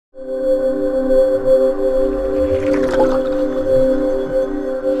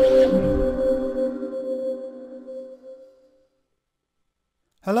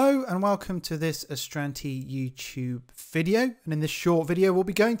welcome to this Astranti YouTube video. And in this short video, we'll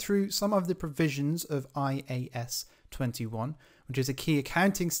be going through some of the provisions of IAS 21, which is a key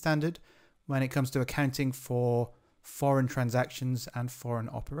accounting standard when it comes to accounting for foreign transactions and foreign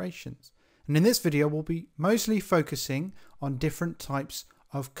operations. And in this video, we'll be mostly focusing on different types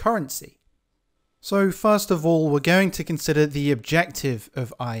of currency. So first of all, we're going to consider the objective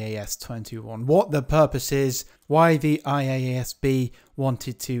of IAS 21, what the purpose is, why the IASB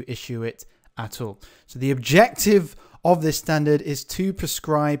wanted to issue it at all. So the objective of this standard is to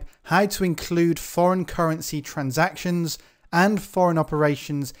prescribe how to include foreign currency transactions and foreign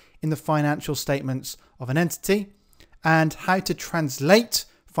operations in the financial statements of an entity, and how to translate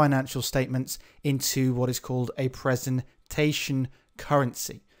financial statements into what is called a presentation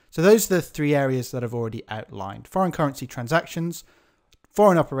currency. So those are the three areas that I've already outlined: foreign currency transactions,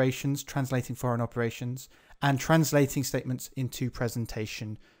 foreign operations, translating foreign operations, and translating statements into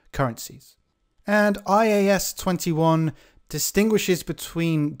presentation currencies. And IAS 21 distinguishes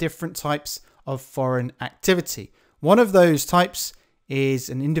between different types of foreign activity. One of those types is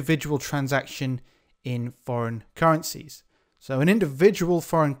an individual transaction in foreign currencies. So an individual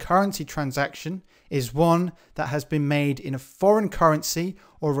foreign currency transaction is one that has been made in a foreign currency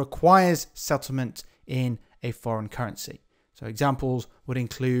or requires settlement in a foreign currency. So examples would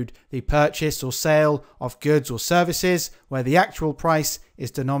include the purchase or sale of goods or services where the actual price is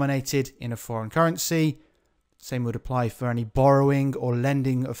denominated in a foreign currency. Same would apply for any borrowing or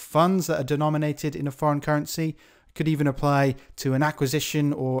lending of funds that are denominated in a foreign currency. Could even apply to an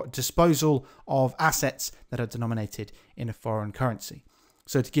acquisition or disposal of assets that are denominated in a foreign currency.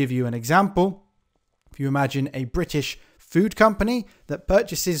 So to give you an example, if you imagine a British food company that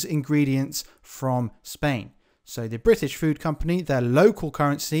purchases ingredients from Spain. So the British food company, their local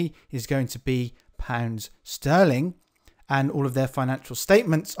currency is going to be pounds sterling, and all of their financial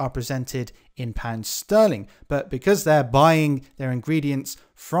statements are presented in pounds sterling. But because they're buying their ingredients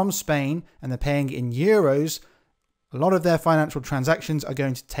from Spain and they're paying in euros, a lot of their financial transactions are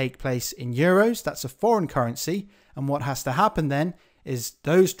going to take place in euros. That's a foreign currency. And what has to happen then is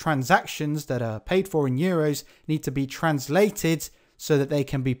those transactions that are paid for in euros need to be translated so that they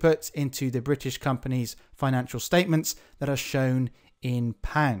can be put into the British company's financial statements that are shown in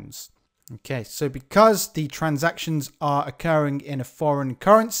pounds. Okay, so because the transactions are occurring in a foreign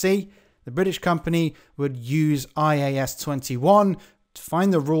currency, the British company would use IAS 21 to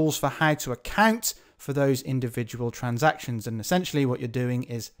find the rules for how to account for those individual transactions. And essentially what you're doing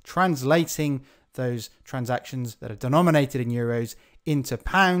is translating those transactions that are denominated in euros into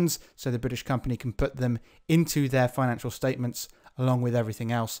pounds so the British company can put them into their financial statements along with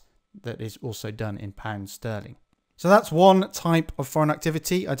everything else that is also done in pounds sterling. So that's one type of foreign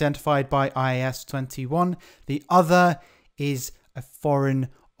activity identified by IAS 21. The other is a foreign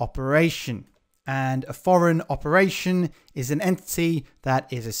operation. And a foreign operation is an entity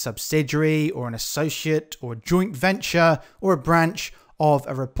that is a subsidiary or an associate or a joint venture or a branch of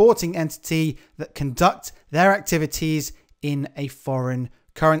a reporting entity that conduct their activities in a foreign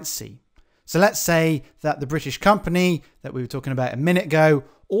currency. So let's say that the British company that we were talking about a minute ago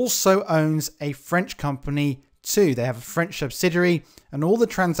also owns a French company too. They have a French subsidiary, and all the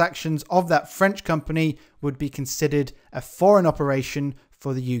transactions of that French company would be considered a foreign operation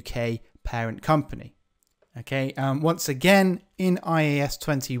for the UK parent company. Okay, once again in IAS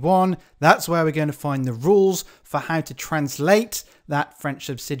 21, that's where we're going to find the rules for how to translate that French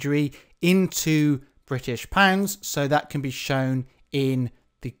subsidiary into British pounds so that can be shown in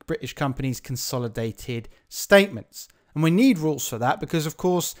the British company's consolidated statements. And we need rules for that because, of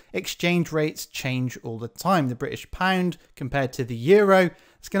course, exchange rates change all the time. The British pound compared to the euro,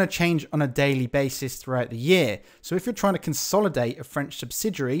 it's going to change on a daily basis throughout the year. So if you're trying to consolidate a French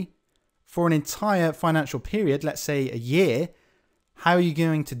subsidiary for an entire financial period, let's say a year, how are you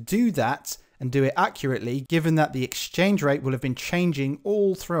going to do that and do it accurately, given that the exchange rate will have been changing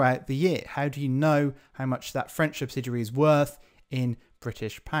all throughout the year? How do you know how much that French subsidiary is worth in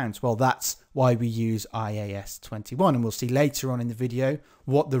British pounds? Well, that's why we use IAS 21, and we'll see later on in the video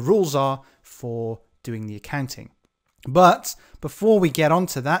what the rules are for doing the accounting. But before we get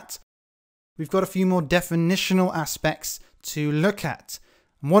onto that, we've got a few more definitional aspects to look at.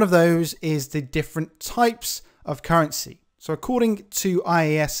 And one of those is the different types of currency. So according to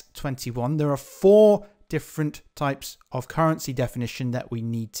IAS 21, there are 4 different types of currency definition that we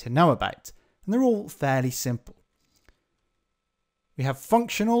need to know about. And they're all fairly simple. We have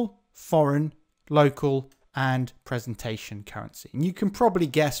functional, foreign, local, and presentation currency. And you can probably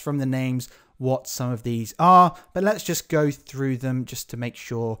guess from the names what some of these are, but let's just go through them just to make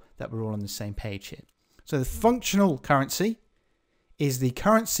sure that we're all on the same page here. So the functional currency is the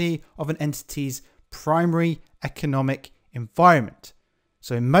currency of an entity's primary economic environment.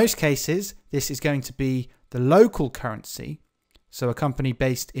 So in most cases, this is going to be the local currency. So a company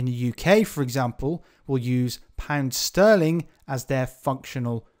based in the UK, for example, will use pound sterling as their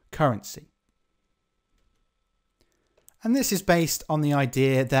functional currency. And this is based on the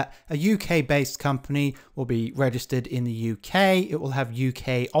idea that a UK-based company will be registered in the UK, it will have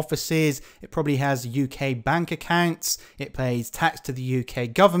UK offices, it probably has UK bank accounts, it pays tax to the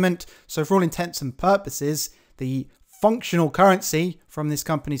UK government. So for all intents and purposes, the functional currency from this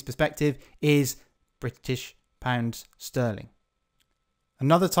company's perspective is British pound sterling.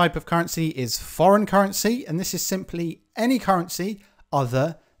 Another type of currency is foreign currency, and this is simply any currency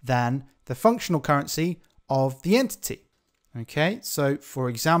other than the functional currency of the entity. Okay, so for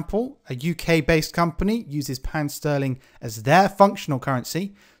example, a UK-based company uses pound sterling as their functional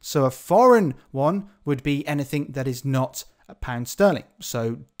currency. So a foreign one would be anything that is not a pound sterling.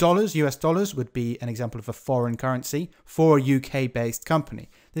 So dollars, US dollars, would be an example of a foreign currency for a UK-based company.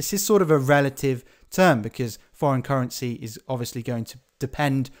 This is sort of a relative term because foreign currency is obviously going to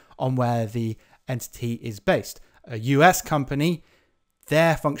depend on where the entity is based. A US company,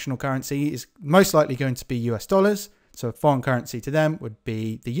 their functional currency is most likely going to be US dollars. So a foreign currency to them would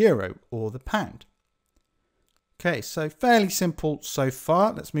be the euro or the pound. Okay, so fairly simple so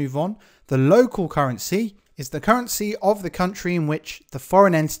far. Let's move on. The local currency is the currency of the country in which the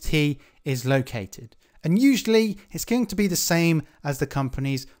foreign entity is located. And usually it's going to be the same as the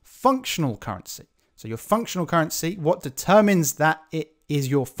company's functional currency. So your functional currency, what determines that it is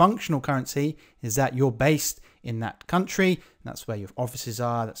your functional currency is that you're based in that country. That's where your offices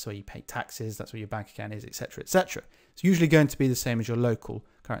are, that's where you pay taxes, that's where your bank account is, etc., etc. It's usually going to be the same as your local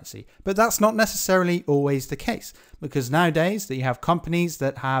currency. But that's not necessarily always the case, because nowadays that you have companies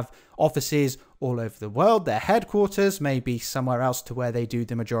that have offices all over the world, their headquarters may be somewhere else to where they do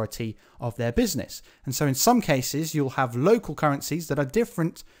the majority of their business. And so in some cases, you'll have local currencies that are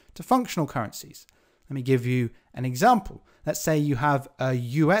different to functional currencies. Let me give you an example. Let's say you have a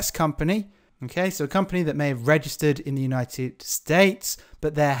US company. Okay, so a company that may have registered in the United States,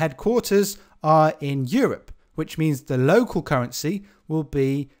 but their headquarters are in Europe, which means the local currency will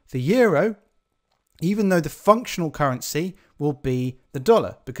be the euro, even though the functional currency will be the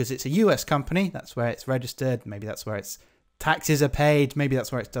dollar, because it's a US company. That's where it's registered. Maybe that's where its taxes are paid. Maybe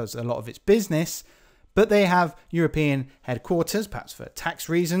that's where it does a lot of its business. But they have European headquarters, perhaps for tax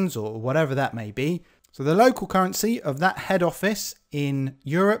reasons or whatever that may be. So the local currency of that head office in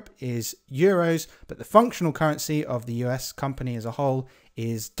Europe is euros, but the functional currency of the US company as a whole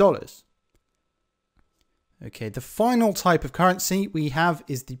is dollars. Okay, the final type of currency we have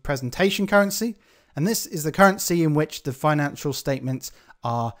is the presentation currency, and this is the currency in which the financial statements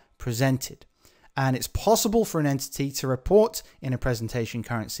are presented. And it's possible for an entity to report in a presentation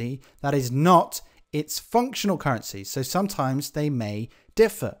currency that is not its functional currency. So sometimes they may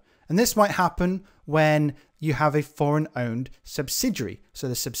differ. And this might happen when you have a foreign-owned subsidiary. So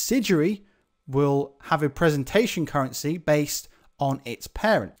the subsidiary will have a presentation currency based on its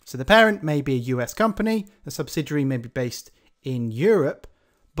parent. So the parent may be a US company, the subsidiary may be based in Europe,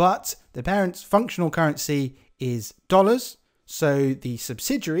 but the parent's functional currency is dollars. So the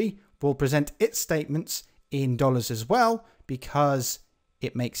subsidiary will present its statements in dollars as well, because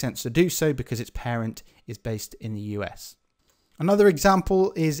it makes sense to do so because its parent is based in the US. Another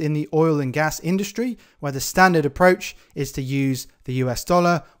example is in the oil and gas industry, where the standard approach is to use the US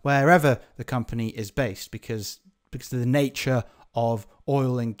dollar wherever the company is based, because of the nature of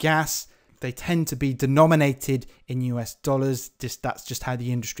oil and gas, they tend to be denominated in US dollars. That's just how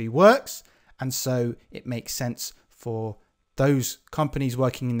the industry works. And so it makes sense for those companies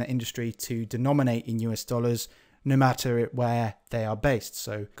working in the industry to denominate in US dollars no matter where they are based.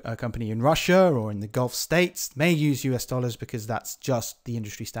 So a company in Russia or in the Gulf states may use US dollars because that's just the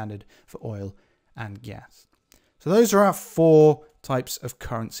industry standard for oil and gas. So those are our four types of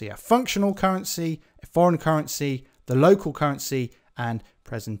currency: a functional currency, a foreign currency, the local currency, and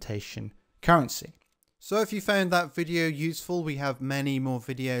presentation currency. So if you found that video useful, we have many more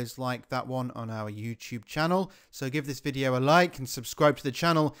videos like that one on our YouTube channel. So give this video a like and subscribe to the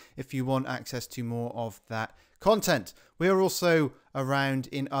channel if you want access to more of that content. We are also around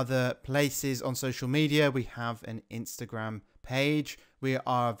in other places on social media. We have an Instagram page. We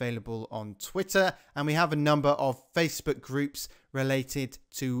are available on Twitter, and we have a number of Facebook groups related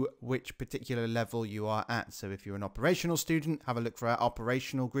to which particular level you are at. So if you're an operational student, have a look for our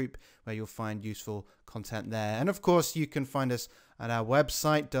operational group where you'll find useful content there. And of course, you can find us at our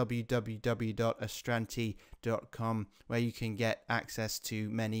website, www.astranti.com, where you can get access to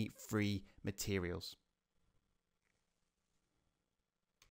many free materials.